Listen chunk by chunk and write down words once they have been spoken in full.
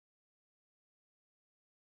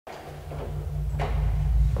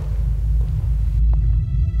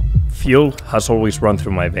Fuel has always run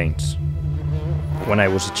through my veins. When I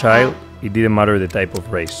was a child, it didn't matter the type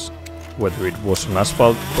of race, whether it was on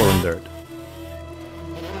asphalt or on dirt.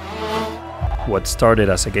 What started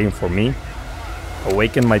as a game for me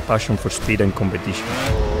awakened my passion for speed and competition.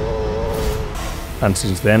 And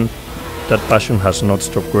since then, that passion has not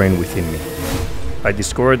stopped growing within me. I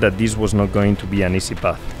discovered that this was not going to be an easy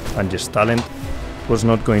path, and just talent was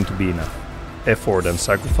not going to be enough. Effort and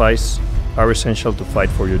sacrifice are essential to fight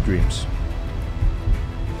for your dreams.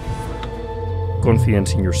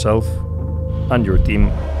 Confidence in yourself and your team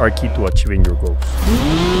are key to achieving your goals.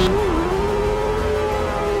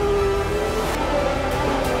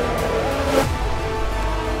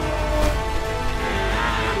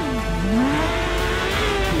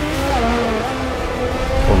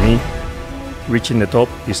 For me, reaching the top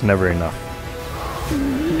is never enough.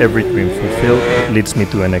 Every dream fulfilled leads me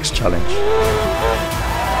to the next challenge.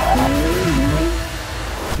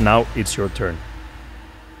 Now it's your turn.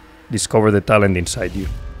 Discover the talent inside you.